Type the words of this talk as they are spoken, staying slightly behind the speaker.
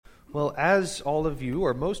Well, as all of you,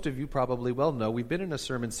 or most of you probably well know, we've been in a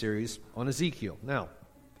sermon series on Ezekiel. Now,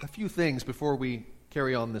 a few things before we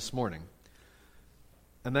carry on this morning.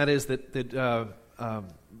 And that is that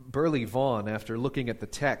Burley Vaughn, after looking at the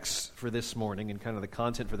text for this morning and kind of the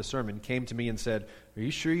content for the sermon, came to me and said, "Are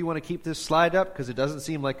you sure you want to keep this slide up? Because it doesn't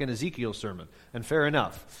seem like an Ezekiel sermon." And fair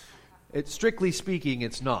enough. Strictly speaking,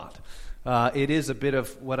 it's not. It is a bit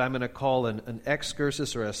of what I'm going to call an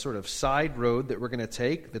excursus, or a sort of side road that we're going to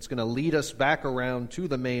take that's going to lead us back around to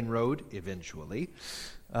the main road eventually.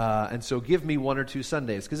 And so give me 1 or 2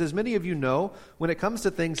 Sundays. Because as many of you know, when it comes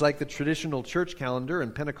to things like the traditional church calendar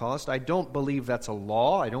and Pentecost, I don't believe that's a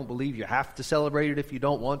law. I don't believe you have to celebrate it if you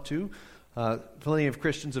don't want to. Plenty of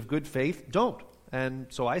Christians of good faith don't. And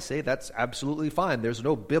so I say that's absolutely fine. There's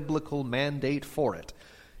no biblical mandate for it.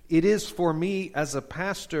 It is for me as a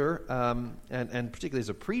pastor, and particularly as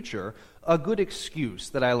a preacher, a good excuse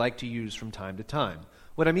that I like to use from time to time.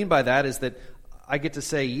 What I mean by that is that I get to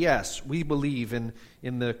say, yes, we believe in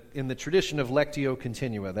the tradition of Lectio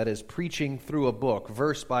Continua, that is, preaching through a book,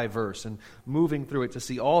 verse by verse, and moving through it to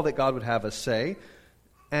see all that God would have us say.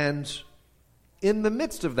 And in the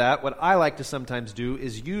midst of that, what I like to sometimes do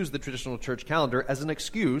is use the traditional church calendar as an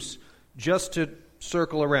excuse just to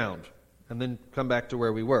circle around and then come back to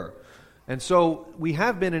where we were. And so we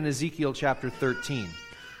have been in Ezekiel chapter 13,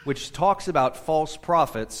 which talks about false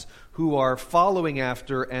prophets who are following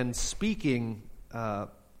after and speaking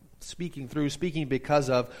because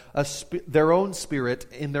of their own spirit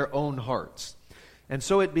in their own hearts. And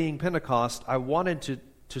so it being Pentecost, I wanted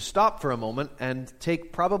to stop for a moment and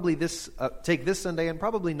take this Sunday and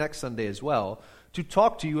probably next Sunday as well to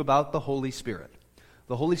talk to you about the Holy Spirit.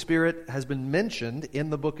 The Holy Spirit has been mentioned in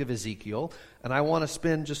the book of Ezekiel, and I want to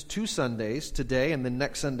spend just 2 Sundays, today and then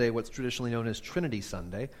next Sunday, what's traditionally known as Trinity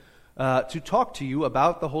Sunday, to talk to you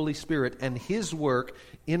about the Holy Spirit and His work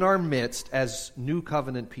in our midst as new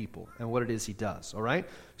covenant people and what it is He does, all right?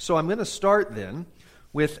 So I'm going to start then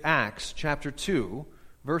with Acts chapter 2,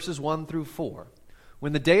 verses 1 through 4.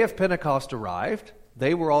 When the day of Pentecost arrived,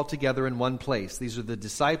 they were all together in one place. These are the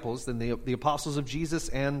disciples, then the apostles of Jesus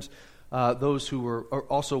and those who were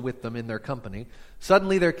also with them in their company.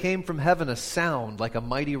 Suddenly there came from heaven a sound like a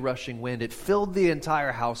mighty rushing wind. It filled the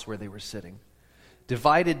entire house where they were sitting.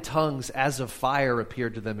 Divided tongues as of fire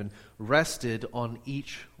appeared to them and rested on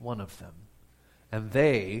each one of them. And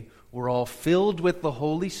they were all filled with the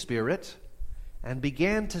Holy Spirit and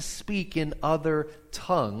began to speak in other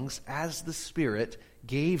tongues as the Spirit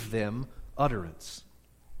gave them utterance.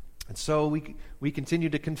 And so we continue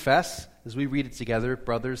to confess, as we read it together,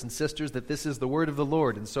 brothers and sisters, that this is the word of the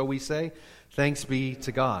Lord. And so we say, thanks be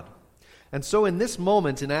to God. And so in this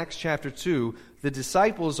moment in Acts chapter 2, the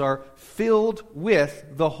disciples are filled with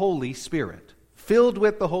the Holy Spirit. Filled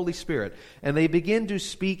with the Holy Spirit. And they begin to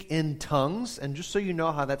speak in tongues. And just so you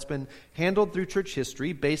know how that's been handled through church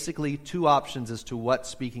history, basically 2 options as to what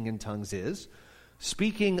speaking in tongues is.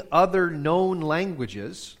 Speaking other known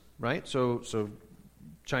languages, right? So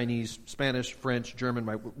Chinese, Spanish, French, German,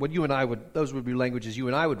 those would be languages you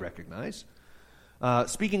and I would recognize.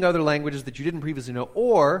 Speaking other languages that you didn't previously know,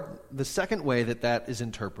 or the second way that is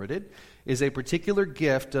interpreted is a particular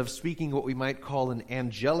gift of speaking what we might call an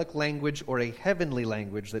angelic language or a heavenly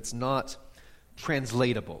language that's not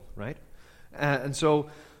translatable, right? And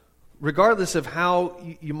so regardless of how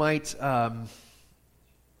you might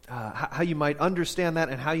understand that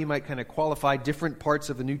and how you might kind of qualify different parts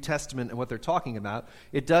of the New Testament and what they're talking about,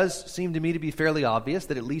 it does seem to me to be fairly obvious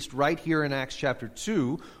that at least right here in Acts chapter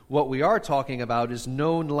 2, what we are talking about is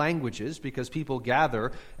known languages, because people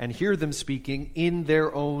gather and hear them speaking in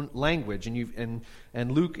their own language. And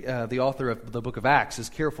Luke, the author of the book of Acts, is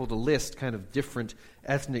careful to list kind of different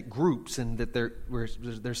ethnic groups, and that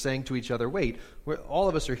they're saying to each other, wait, all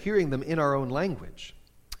of us are hearing them in our own language.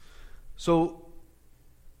 So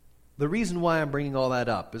the reason why I'm bringing all that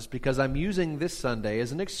up is because I'm using this Sunday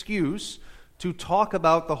as an excuse to talk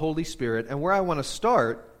about the Holy Spirit. And where I want to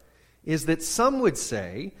start is that some would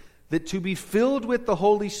say that to be filled with the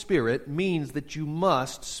Holy Spirit means that you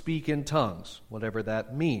must speak in tongues, whatever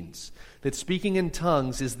that means. That speaking in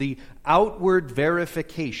tongues is the outward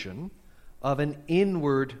verification of an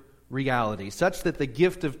inward reality, such that the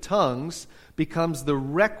gift of tongues becomes the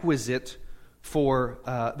requisite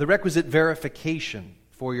verification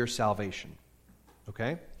for your salvation.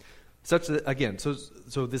 Okay? Such that, again, so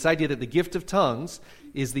this idea that the gift of tongues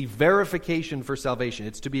is the verification for salvation.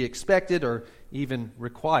 It's to be expected or even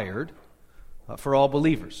required for all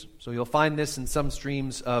believers. So you'll find this in some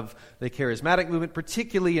streams of the charismatic movement,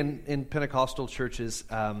 particularly in Pentecostal churches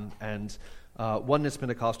and oneness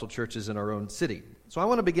Pentecostal churches in our own city. So I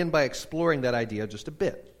want to begin by exploring that idea just a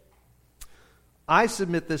bit. I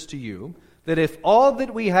submit this to you, that if all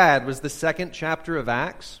that we had was the second chapter of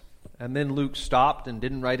Acts, and then Luke stopped and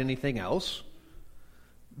didn't write anything else,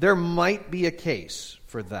 there might be a case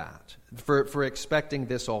for that, for expecting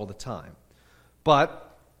this all the time.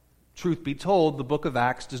 But, truth be told, the book of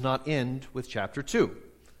Acts does not end with chapter 2.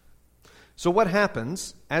 So what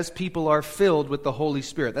happens as people are filled with the Holy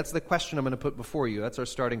Spirit? That's the question I'm going to put before you. That's our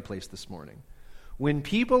starting place this morning. When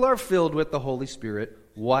people are filled with the Holy Spirit,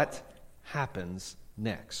 what happens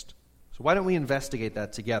next? So why don't we investigate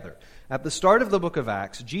that together? At the start of the book of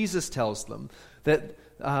Acts, Jesus tells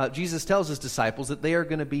his disciples that they are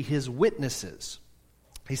going to be his witnesses.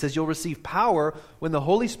 He says, you'll receive power when the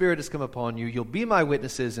Holy Spirit has come upon you. You'll be my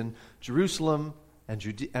witnesses in Jerusalem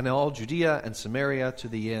and all Judea and Samaria to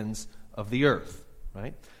the ends of the earth.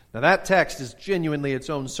 Right? Now that text is genuinely its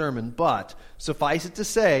own sermon, but suffice it to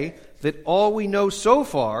say that all we know so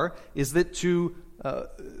far is that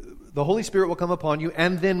the Holy Spirit will come upon you,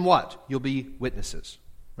 and then what? You'll be witnesses.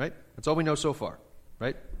 Right? That's all we know so far.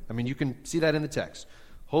 Right? I mean, you can see that in the text.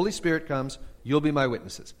 Holy Spirit comes, you'll be my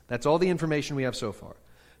witnesses. That's all the information we have so far.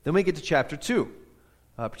 Then we get to chapter 2,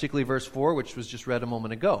 particularly verse 4, which was just read a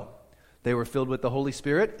moment ago. They were filled with the Holy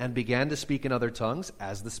Spirit and began to speak in other tongues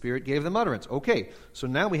as the Spirit gave them utterance. Okay, so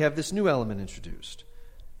now we have this new element introduced.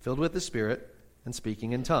 Filled with the Spirit and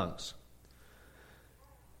speaking in tongues.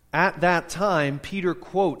 At that time, Peter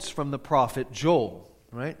quotes from the prophet Joel.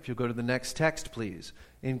 Right? If you'll go to the next text, please.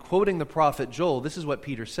 In quoting the prophet Joel, this is what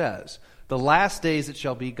Peter says. The last days it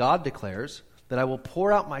shall be, God declares, that I will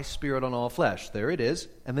pour out my Spirit on all flesh. There it is.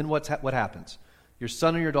 And then what happens? Your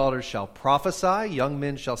son and your daughters shall prophesy, young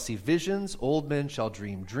men shall see visions, old men shall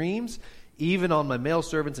dream dreams. Even on my male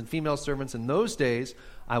servants and female servants in those days,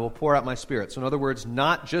 I will pour out my Spirit. So in other words,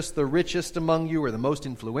 not just the richest among you or the most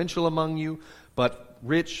influential among you, but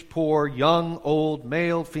rich, poor, young, old,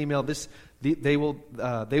 male, female, they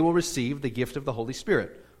will receive the gift of the Holy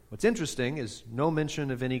Spirit. What's interesting is no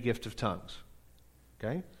mention of any gift of tongues.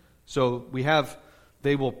 Okay? So we have,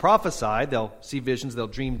 they will prophesy, they'll see visions, they'll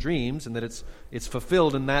dream dreams, and that it's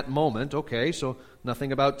fulfilled in that moment. Okay, so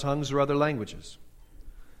nothing about tongues or other languages.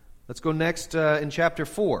 Let's go next in chapter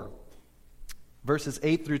 4, verses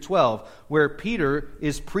 8 through 12, where Peter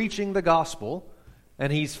is preaching the gospel,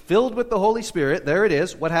 and he's filled with the Holy Spirit. There it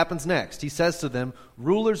is. What happens next? He says to them,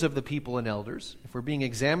 rulers of the people and elders, if we're being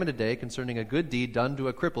examined today concerning a good deed done to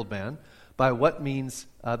a crippled man, by what means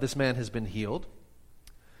this man has been healed,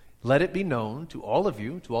 let it be known to all of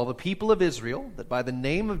you, to all the people of Israel, that by the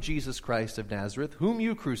name of Jesus Christ of Nazareth, whom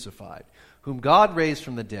you crucified, whom God raised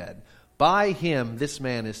from the dead, by him this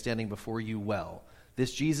man is standing before you well.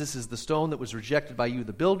 This Jesus is the stone that was rejected by you,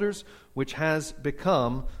 the builders, which has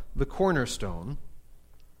become the cornerstone.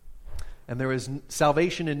 And there is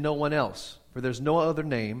salvation in no one else, for there's no other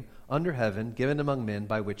name under heaven given among men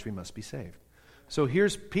by which we must be saved. So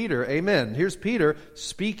here's Peter, amen. Here's Peter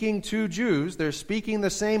speaking to Jews. They're speaking the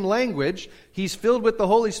same language. He's filled with the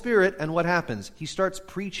Holy Spirit, and what happens? He starts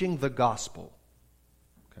preaching the gospel.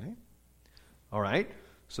 Okay? All right.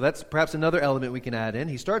 So that's perhaps another element we can add in.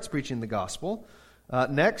 He starts preaching the gospel.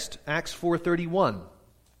 Next, Acts 4:31.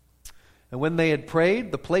 And when they had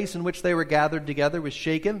prayed, the place in which they were gathered together was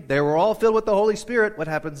shaken. They were all filled with the Holy Spirit. What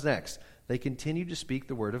happens next? They continued to speak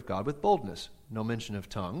the word of God with boldness. No mention of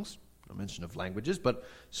tongues, no mention of languages, but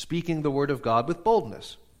speaking the word of God with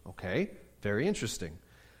boldness. Okay, very interesting.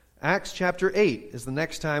 Acts chapter 8 is the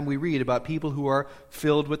next time we read about people who are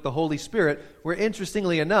filled with the Holy Spirit, where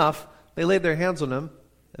interestingly enough, they laid their hands on them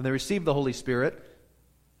and they received the Holy Spirit.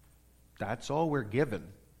 That's all we're given.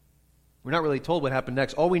 We're not really told what happened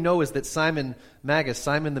next. All we know is that Simon Magus,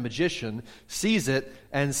 Simon the magician, sees it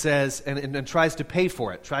and says, and tries to pay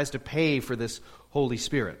for it, tries to pay for this Holy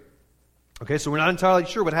Spirit. Okay, so we're not entirely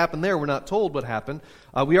sure what happened there. We're not told what happened.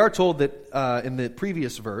 We are told that in the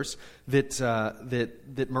previous verse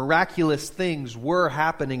that miraculous things were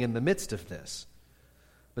happening in the midst of this.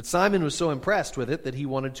 But Simon was so impressed with it that he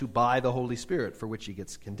wanted to buy the Holy Spirit, for which he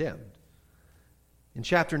gets condemned. In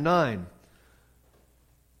chapter 9,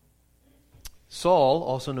 Saul,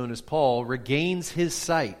 also known as Paul, regains his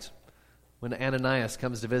sight when Ananias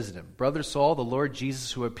comes to visit him. Brother Saul, the Lord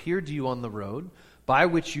Jesus, who appeared to you on the road, by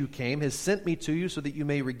which you came, has sent me to you so that you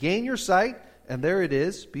may regain your sight, and there it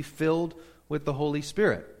is, be filled with the Holy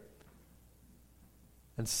Spirit.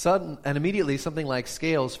 And immediately something like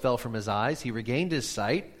scales fell from his eyes. He regained his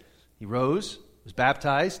sight. He rose, was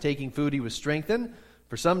baptized, taking food, he was strengthened.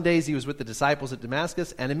 For some days he was with the disciples at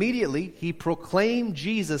Damascus, and immediately he proclaimed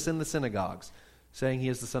Jesus in the synagogues, saying he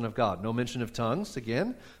is the Son of God. No mention of tongues,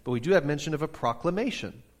 again, but we do have mention of a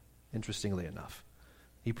proclamation, interestingly enough.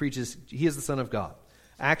 He preaches, he is the Son of God.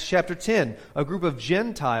 Acts chapter 10, a group of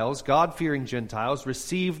Gentiles, God-fearing Gentiles,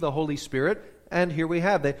 receive the Holy Spirit, and here we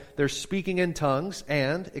have, they're speaking in tongues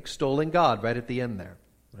and extolling God right at the end there,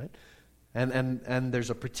 right? And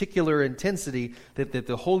there's a particular intensity that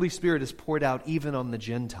the Holy Spirit is poured out even on the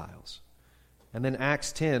Gentiles. And then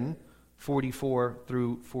Acts 10, 44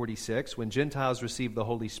 through 46, when Gentiles receive the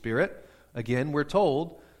Holy Spirit, again, we're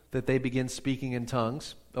told that they begin speaking in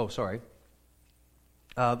tongues. The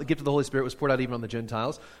gift of the Holy Spirit was poured out even on the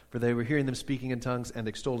Gentiles, for they were hearing them speaking in tongues and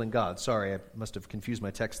extolling God. Sorry, I must have confused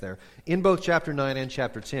my text there. In both chapter 9 and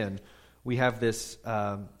chapter 10, we have this...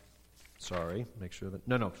 chapter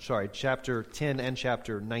 10 and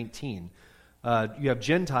chapter 19. You have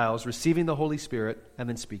Gentiles receiving the Holy Spirit and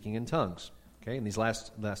then speaking in tongues. Okay, in these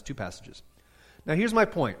last two passages. Now here's my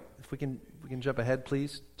point. If we can jump ahead,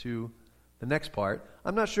 please, to the next part.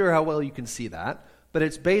 I'm not sure how well you can see that, but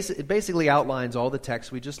it basically outlines all the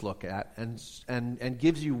texts we just looked at and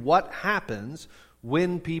gives you what happens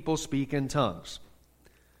when people speak in tongues.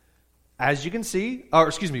 As you can see,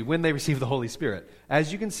 when they receive the Holy Spirit.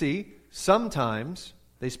 As you can see, sometimes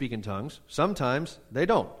they speak in tongues, sometimes they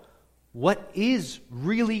don't. What is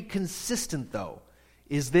really consistent, though,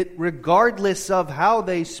 is that regardless of how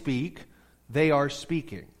they speak, they are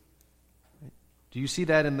speaking. Do you see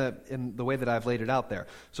that in the way that I've laid it out there?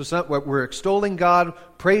 So we're extolling God,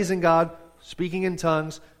 praising God, speaking in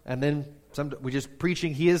tongues, and then we're just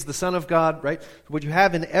preaching He is the Son of God, right? What you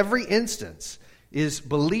have in every instance is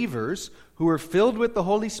believers who are filled with the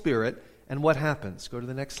Holy Spirit, and what happens? Go to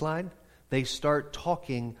the next slide. They start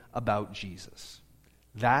talking about Jesus.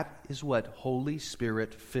 That is what Holy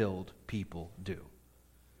Spirit-filled people do.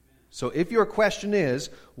 So if your question is,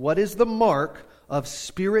 what is the mark of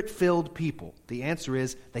Spirit-filled people? The answer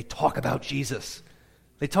is, they talk about Jesus.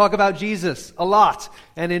 They talk about Jesus a lot,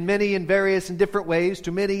 and in many and various and different ways,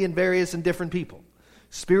 to many and various and different people.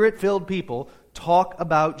 Spirit-filled people talk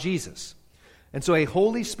about Jesus. And so a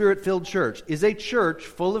Holy Spirit-filled church is a church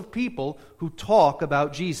full of people who talk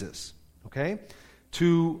about Jesus. Okay?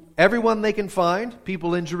 To everyone they can find,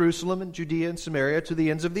 people in Jerusalem and Judea and Samaria, to the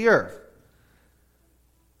ends of the earth.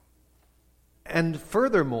 And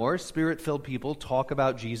furthermore, Spirit-filled people talk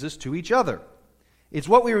about Jesus to each other. It's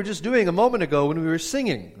what we were just doing a moment ago when we were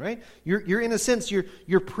singing, right? You're in a sense,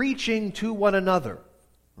 you're preaching to one another,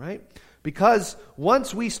 right? Because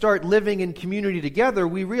once we start living in community together,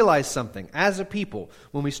 we realize something. As a people,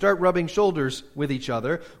 when we start rubbing shoulders with each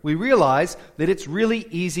other, we realize that it's really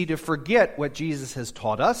easy to forget what Jesus has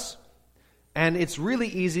taught us. And it's really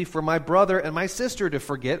easy for my brother and my sister to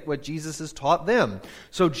forget what Jesus has taught them.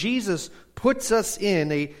 So Jesus puts us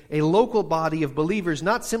in a local body of believers,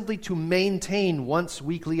 not simply to maintain once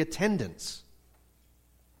weekly attendance,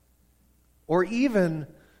 or even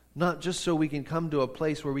not just so we can come to a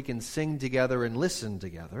place where we can sing together and listen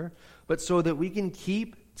together, but so that we can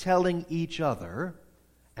keep telling each other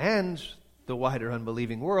and the wider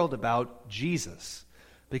unbelieving world about Jesus.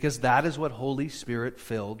 Because that is what Holy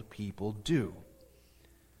Spirit-filled people do.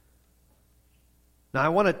 Now I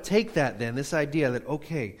want to take that then, this idea that,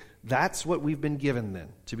 okay, that's what we've been given then,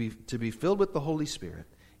 to be filled with the Holy Spirit,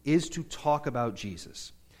 is to talk about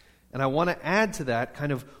Jesus. And I want to add to that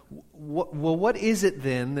kind of, what is it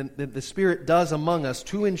then that the Spirit does among us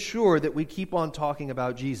to ensure that we keep on talking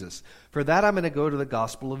about Jesus? For that I'm going to go to the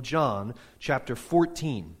Gospel of John, chapter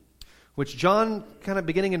 14. Which John, kind of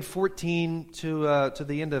beginning in 14 to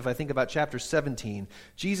the end of, I think, about chapter 17,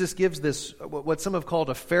 Jesus gives this, what some have called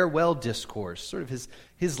a farewell discourse, sort of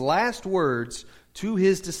his last words to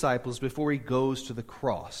his disciples before he goes to the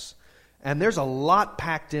cross. And there's a lot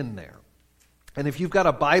packed in there. And if you've got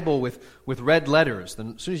a Bible with red letters,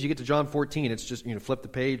 then as soon as you get to John 14, it's just, flip the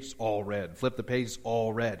page, it's all red. Flip the page, it's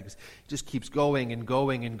all red. Because it just keeps going and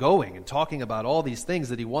going and going and talking about all these things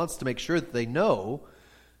that he wants to make sure that they know.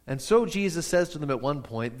 And so Jesus says to them at one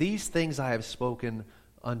point, "These things I have spoken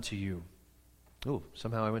unto you." Oh,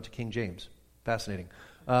 somehow I went to King James. Fascinating.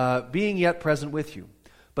 "Being yet present with you.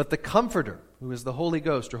 But the Comforter, who is the Holy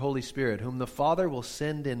Ghost or Holy Spirit, whom the Father will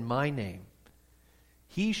send in my name,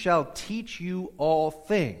 he shall teach you all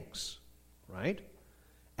things," right?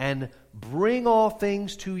 "And bring all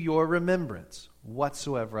things to your remembrance,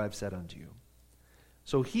 whatsoever I've said unto you."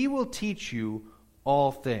 So he will teach you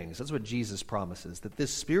all things. That's what Jesus promises, that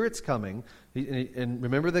this Spirit's coming. And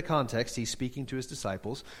remember the context, he's speaking to his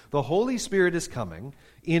disciples. The Holy Spirit is coming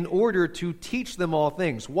in order to teach them all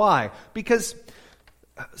things. Why? Because,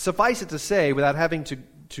 suffice it to say, without having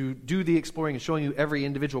to do the exploring and showing you every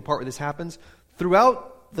individual part where this happens,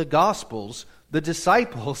 throughout the Gospels, the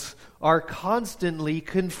disciples are constantly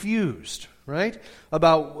confused, right?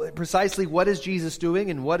 About precisely what is Jesus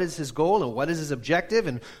doing and what is his goal and what is his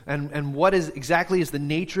objective and what is exactly is the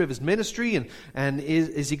nature of his ministry and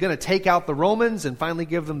is he going to take out the Romans and finally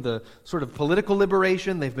give them the sort of political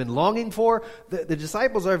liberation they've been longing for? The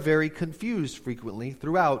disciples are very confused frequently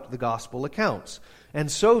throughout the gospel accounts.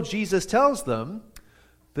 And so Jesus tells them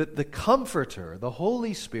that the Comforter, the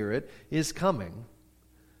Holy Spirit, is coming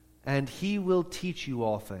and he will teach you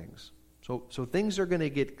all things. So things are going to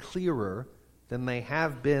get clearer than they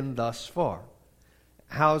have been thus far.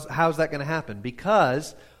 How's that going to happen?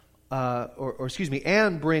 Because,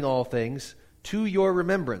 and bring all things to your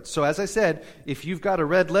remembrance. So as I said, if you've got a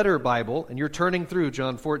red letter Bible and you're turning through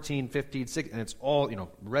John 14, 15, 16, and it's all,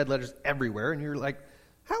 red letters everywhere, and you're like,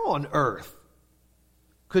 how on earth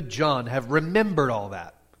could John have remembered all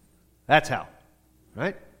that? That's how,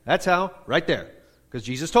 right? That's how, right there. Because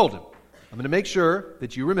Jesus told him, I'm going to make sure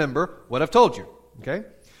that you remember what I've told you. Okay?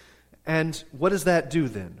 And what does that do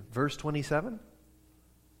then? Verse 27?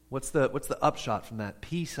 What's the upshot from that?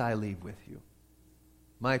 Peace I leave with you.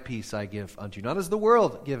 My peace I give unto you. Not as the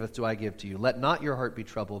world giveth do I give to you. Let not your heart be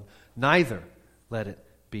troubled, neither let it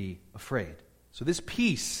be afraid. So this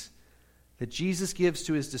peace that Jesus gives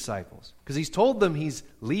to his disciples, because he's told them he's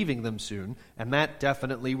leaving them soon, and that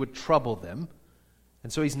definitely would trouble them.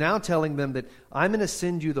 And so he's now telling them that I'm going to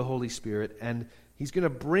send you the Holy Spirit, and he's going to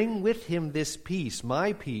bring with him this peace,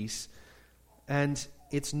 my peace. And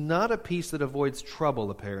it's not a peace that avoids trouble,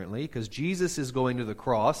 apparently, because Jesus is going to the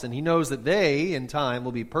cross, and he knows that they, in time,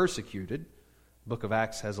 will be persecuted. The book of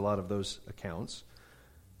Acts has a lot of those accounts.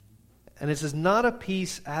 And it says, not a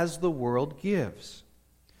peace as the world gives.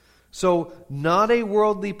 So, not a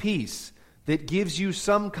worldly peace that gives you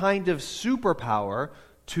some kind of superpower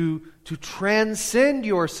to transcend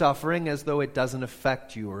your suffering as though it doesn't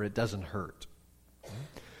affect you or it doesn't hurt.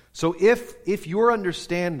 So if your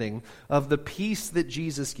understanding of the peace that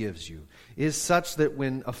Jesus gives you is such that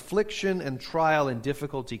when affliction and trial and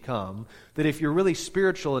difficulty come, that if you're really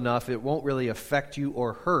spiritual enough, it won't really affect you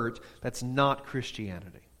or hurt, that's not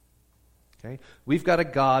Christianity. Okay? We've got a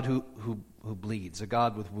God who bleeds, a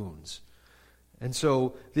God with wounds. And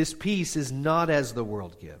so this peace is not as the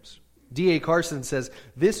world gives. D.A. Carson says,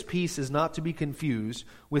 this peace is not to be confused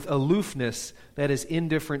with aloofness that is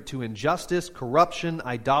indifferent to injustice, corruption,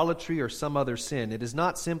 idolatry, or some other sin. It is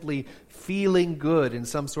not simply feeling good in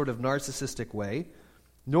some sort of narcissistic way,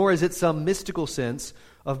 nor is it some mystical sense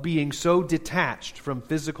of being so detached from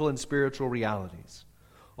physical and spiritual realities.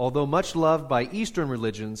 Although much loved by Eastern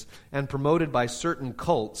religions and promoted by certain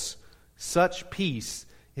cults, such peace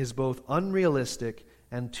is both unrealistic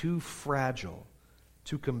and too fragile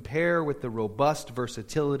to compare with the robust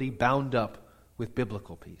versatility bound up with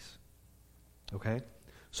biblical peace. Okay?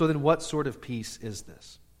 So then what sort of peace is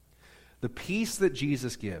this? The peace that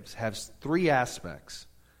Jesus gives has three aspects.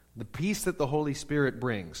 The peace that the Holy Spirit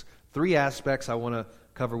brings. Three aspects I want to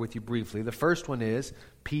cover with you briefly. The first one is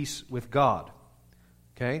peace with God.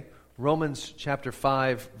 Okay? Romans chapter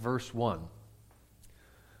 5, verse 1.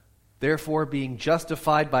 Therefore, being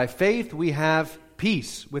justified by faith, we have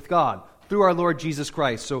peace with God through our Lord Jesus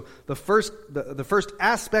Christ. So the first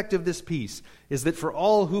aspect of this peace is that for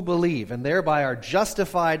all who believe and thereby are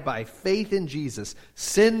justified by faith in Jesus,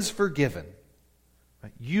 sins forgiven.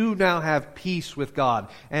 You now have peace with God.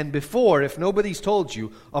 And before, if nobody's told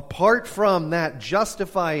you, apart from that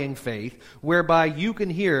justifying faith, whereby you can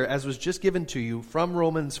hear, as was just given to you from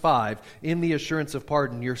Romans 5, in the assurance of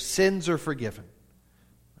pardon, your sins are forgiven.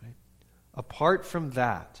 Right? Apart from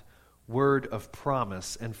that word of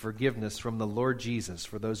promise and forgiveness from the Lord Jesus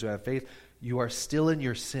for those who have faith, you are still in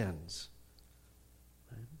your sins.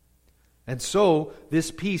 Right? And so,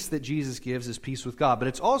 this peace that Jesus gives is peace with God. But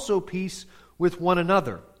it's also peace with one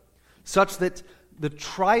another, such that the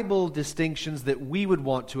tribal distinctions that we would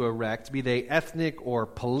want to erect, be they ethnic or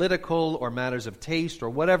political or matters of taste or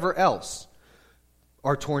whatever else,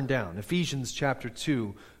 are torn down. Ephesians chapter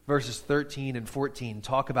 2, verses 13 and 14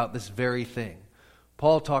 talk about this very thing.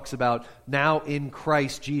 Paul talks about now in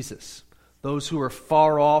Christ Jesus, those who are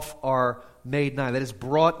far off are made nigh, that is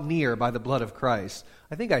brought near by the blood of Christ.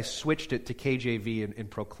 I think I switched it to KJV in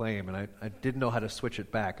Proclaim, and I didn't know how to switch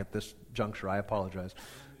it back at this juncture. I apologize.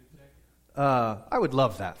 I would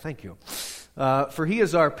love that. Thank you. For he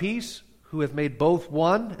is our peace, who hath made both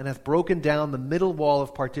one, and hath broken down the middle wall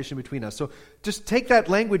of partition between us. So just take that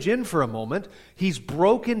language in for a moment. He's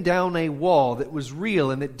broken down a wall that was real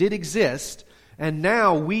and that did exist, and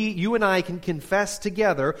now you and I can confess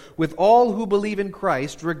together with all who believe in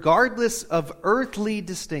Christ, regardless of earthly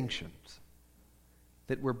distinctions,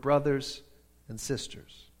 that we're brothers and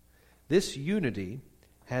sisters. This unity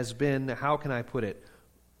has been, how can I put it,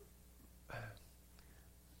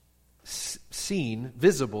 seen,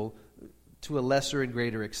 visible, to a lesser and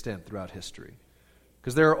greater extent throughout history.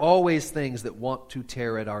 Because there are always things that want to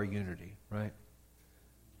tear at our unity, right?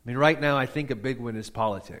 I mean, right now I think a big one is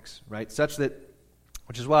politics, right? Such that,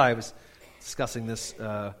 which is why I was discussing this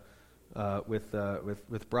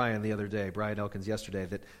with Brian the other day, Brian Elkins yesterday,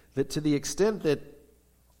 that to the extent that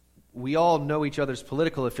we all know each other's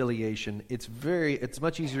political affiliation, it's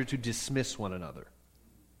much easier to dismiss one another,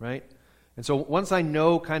 right? And so once I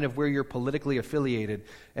know kind of where you're politically affiliated,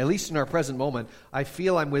 at least in our present moment, I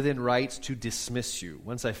feel I'm within rights to dismiss you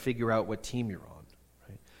once I figure out what team you're on.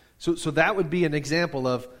 Right? So that would be an example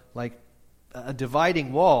of like a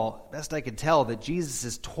dividing wall, best I can tell, that Jesus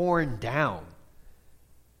has torn down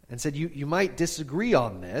and said, you might disagree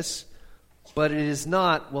on this, but it is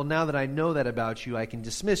not, well, now that I know that about you, I can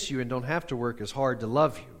dismiss you and don't have to work as hard to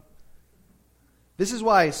love you. This is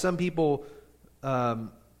why some people...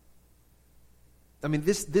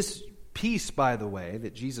 this peace, by the way,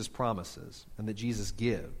 that Jesus promises and that Jesus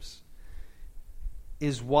gives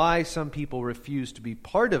is why some people refuse to be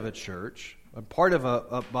part of a church, a part of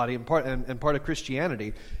a body, and part of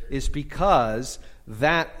Christianity, is because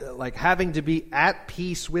that, like, having to be at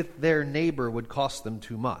peace with their neighbor would cost them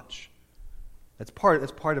too much. That's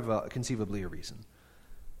part of conceivably a reason.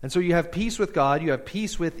 And so you have peace with God, you have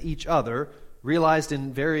peace with each other, realized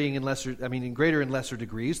in in greater and lesser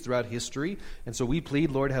degrees throughout history. And so we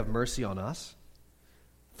plead, Lord, have mercy on us.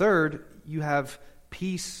 Third, you have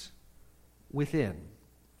peace within.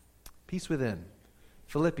 Peace within.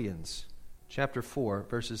 Philippians chapter 4,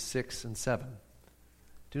 verses 6 and 7.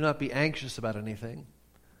 Do not be anxious about anything,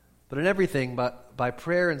 but in everything, by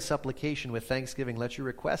prayer and supplication with thanksgiving, let your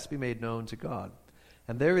requests be made known to God.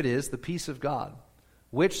 And there it is, the peace of God,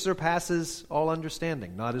 which surpasses all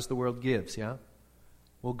understanding, not as the world gives, yeah?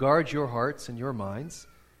 Will guard your hearts and your minds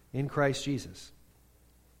in Christ Jesus.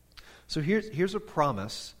 So here's a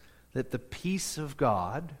promise that the peace of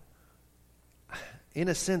God, in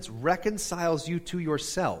a sense, reconciles you to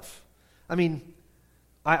yourself. I mean,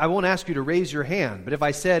 I won't ask you to raise your hand, but if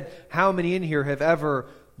I said, how many in here have ever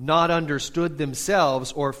not understood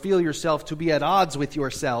themselves or feel yourself to be at odds with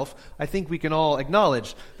yourself, I think we can all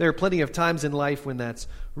acknowledge there are plenty of times in life when that's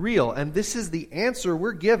real. And this is the answer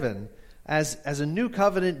we're given as a new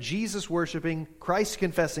covenant, Jesus-worshiping,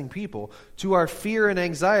 Christ-confessing people to our fear and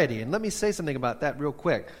anxiety. And let me say something about that real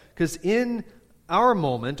quick. Because in our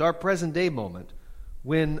moment, our present-day moment,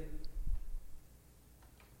 when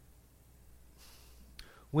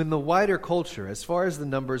the wider culture, as far as the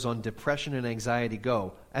numbers on depression and anxiety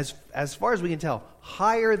go, as far as we can tell,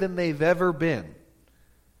 higher than they've ever been.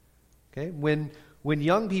 Okay? When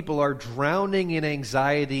young people are drowning in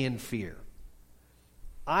anxiety and fear,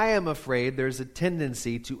 I am afraid there's a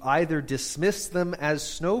tendency to either dismiss them as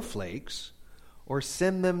snowflakes or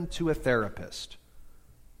send them to a therapist.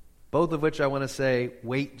 Both of which I want to say,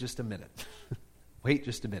 wait just a minute. Wait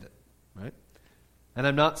just a minute, right? And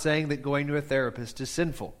I'm not saying that going to a therapist is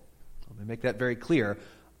sinful. Let me make that very clear.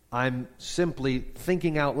 I'm simply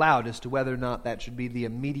thinking out loud as to whether or not that should be the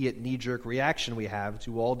immediate knee-jerk reaction we have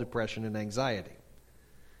to all depression and anxiety.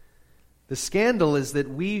 The scandal is that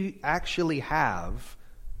we actually have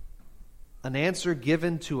an answer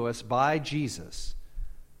given to us by Jesus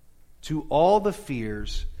to all the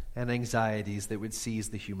fears and anxieties that would seize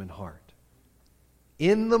the human heart.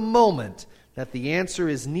 In the moment that the answer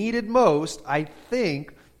is needed most, I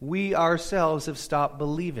think we ourselves have stopped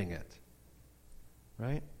believing it.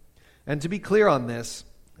 Right? And to be clear on this,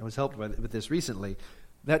 I was helped with this recently,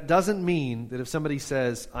 that doesn't mean that if somebody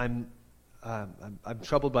says, I'm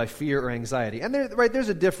troubled by fear or anxiety, and there's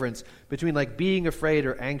a difference between like being afraid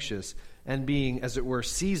or anxious and being, as it were,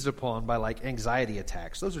 seized upon by like anxiety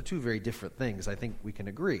attacks. Those are two very different things. I think we can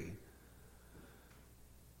agree.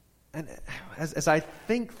 And as I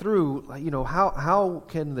think through, how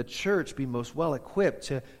can the church be most well equipped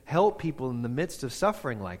to help people in the midst of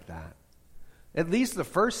suffering like that? At least the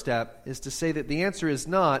first step is to say that the answer is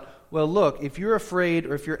not, well, look, if you're afraid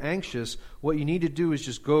or if you're anxious, what you need to do is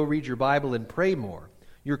just go read your Bible and pray more.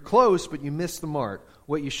 You're close, but you missed the mark.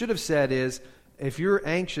 What you should have said is, if you're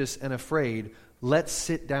anxious and afraid, let's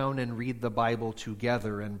sit down and read the Bible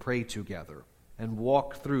together and pray together and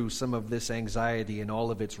walk through some of this anxiety and all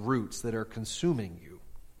of its roots that are consuming you.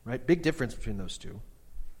 Right? Big difference between those two.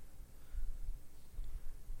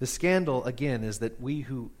 The scandal, again, is that we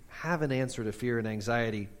who have an answer to fear and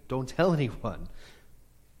anxiety don't tell anyone.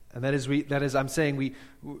 And that is, I'm saying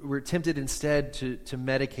we're tempted instead to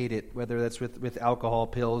medicate it, whether that's with alcohol,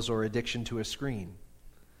 pills, or addiction to a screen.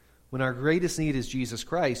 when our greatest need is Jesus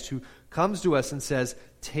Christ, who comes to us and says,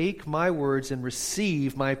 take my words and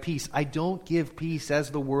receive my peace. I don't give peace as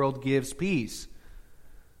the world gives peace.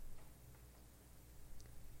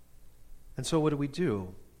 And so what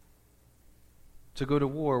do? To go to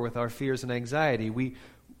war with our fears and anxiety. We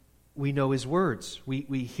know his words.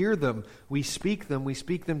 We hear them. We speak them. We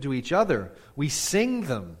speak them to each other. We sing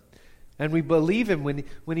them. And we believe him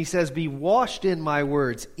when he says, be washed in my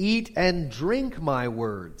words, eat and drink my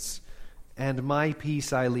words, and my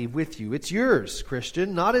peace I leave with you. It's yours,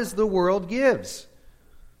 Christian, not as the world gives.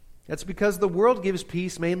 That's because the world gives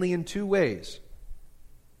peace mainly in two ways.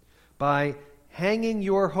 By hanging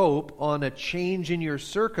your hope on a change in your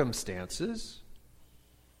circumstances,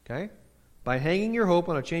 okay? By hanging your hope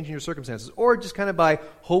on a change in your circumstances, or just kind of by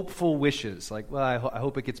hopeful wishes, like, well, I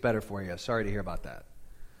hope it gets better for you. Sorry to hear about that.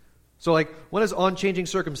 So like, one is on changing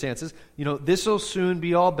circumstances. This will soon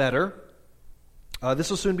be all better. This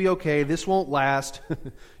will soon be okay. This won't last.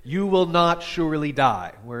 You will not surely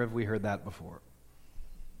die. Where have we heard that before?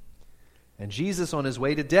 And Jesus, on his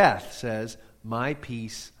way to death, says, my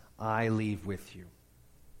peace I leave with you.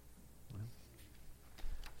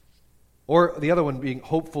 Or the other one being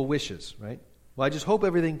hopeful wishes, right? Well, I just hope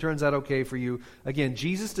everything turns out okay for you. Again,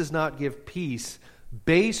 Jesus does not give peace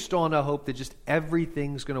based on a hope that just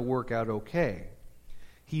everything's going to work out okay.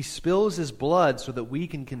 He spills his blood so that we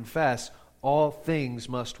can confess all things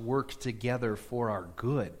must work together for our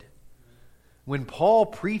good. When Paul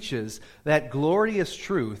preaches that glorious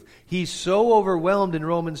truth, he's so overwhelmed in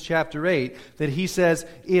Romans chapter 8 that he says,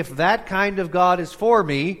 if that kind of God is for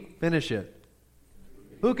me, finish it.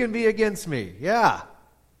 Who can be against me? Yeah.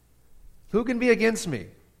 Who can be against me?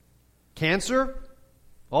 Cancer?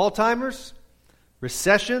 Alzheimer's?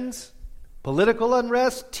 Recessions? Political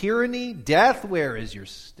unrest? Tyranny? Death? Where is your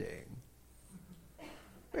sting?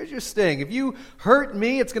 Where's your sting? If you hurt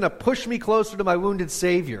me, it's going to push me closer to my wounded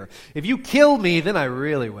Savior. If you kill me, then I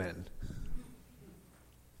really win.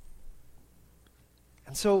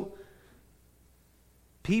 And so,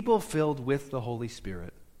 people filled with the Holy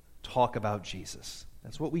Spirit talk about Jesus.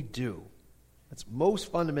 That's what we do. That's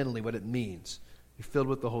most fundamentally what it means. You're filled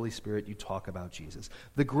with the Holy Spirit, you talk about Jesus.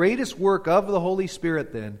 The greatest work of the Holy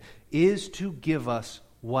Spirit, then, is to give us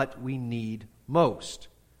what we need most.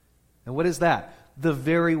 And what is that? The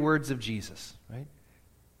very words of Jesus, right?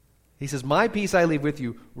 He says, my peace I leave with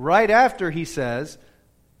you. Right after he says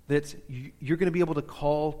that you're going to be able to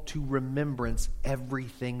call to remembrance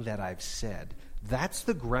everything that I've said. That's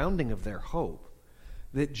the grounding of their hope.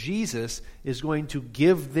 That Jesus is going to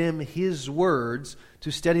give them his words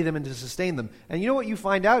to steady them and to sustain them. And you know what you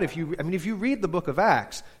find out if you read the book of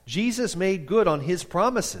Acts, Jesus made good on his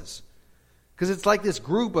promises. Because it's like this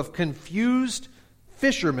group of confused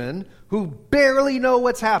fishermen who barely know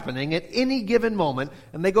what's happening at any given moment,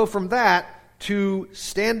 and they go from that to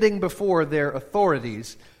standing before their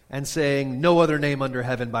authorities and saying, no other name under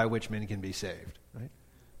heaven by which men can be saved. Right?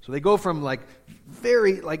 So they go from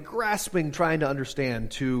very grasping, trying to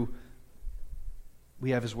understand, to we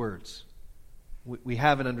have his words. We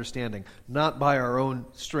have an understanding, not by our own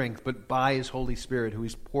strength, but by his Holy Spirit who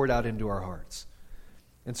he's poured out into our hearts.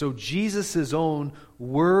 And so Jesus' own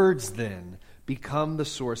words then become the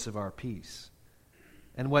source of our peace.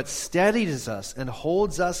 And what steadies us and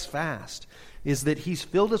holds us fast is that he's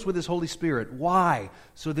filled us with his Holy Spirit. Why?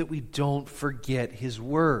 So that we don't forget his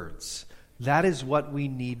words. That is what we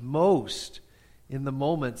need most in the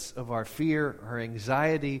moments of our fear, our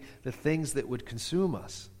anxiety, the things that would consume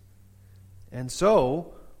us. And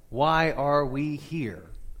so, why are we here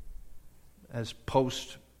as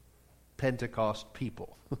post-Pentecost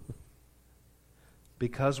people?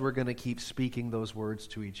 Because we're going to keep speaking those words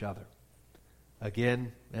to each other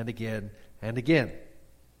again and again and again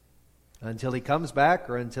until he comes back,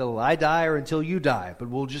 or until I die, or until you die. But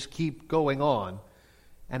we'll just keep going on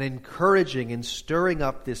and encouraging and stirring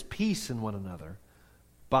up this peace in one another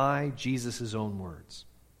by Jesus' own words.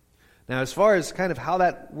 Now, as far as kind of how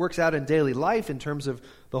that works out in daily life in terms of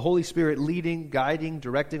the Holy Spirit leading, guiding,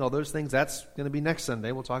 directing, all those things, that's going to be next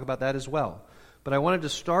Sunday. We'll talk about that as well. But I wanted to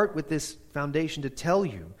start with this foundation to tell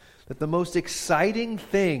you that the most exciting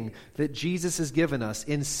thing that Jesus has given us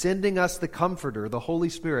in sending us the Comforter, the Holy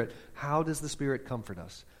Spirit, how does the Spirit comfort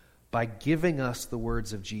us? By giving us the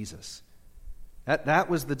words of Jesus. That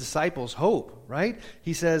was the disciples' hope, right?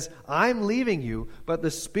 He says, I'm leaving you, but the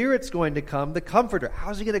Spirit's going to come, the Comforter.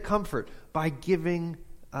 How's he going to comfort? By giving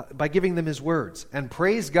them his words. And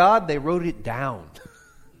praise God, they wrote it down.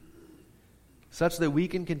 Such that we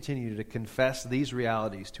can continue to confess these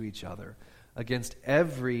realities to each other against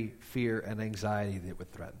every fear and anxiety that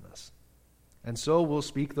would threaten us. And so we'll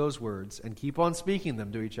speak those words and keep on speaking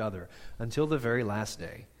them to each other until the very last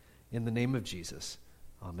day. In the name of Jesus,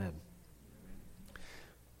 amen.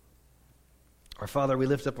 Our Father, we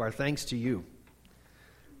lift up our thanks to you.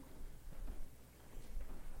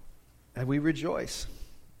 And we rejoice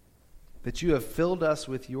that you have filled us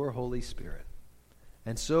with your Holy Spirit.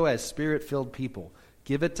 And so, as Spirit-filled people,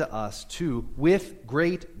 give it to us too with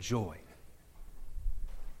great joy.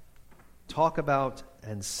 Talk about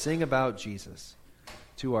and sing about Jesus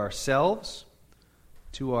to ourselves,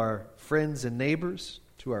 to our friends and neighbors,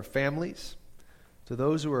 to our families, to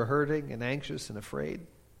those who are hurting and anxious and afraid,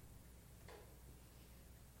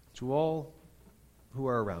 to all who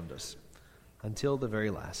are around us, until the very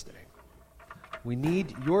last day. We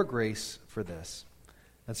need your grace for this,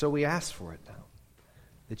 and so we ask for it now,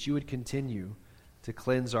 that you would continue to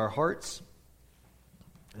cleanse our hearts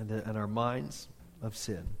and our minds of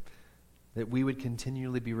sin, that we would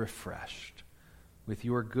continually be refreshed with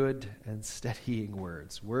your good and steadying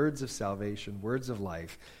words, words of salvation, words of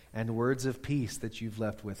life, and words of peace that you've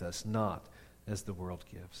left with us, not as the world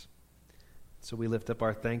gives. So we lift up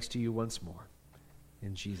our thanks to you once more.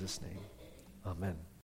 In Jesus' name, amen.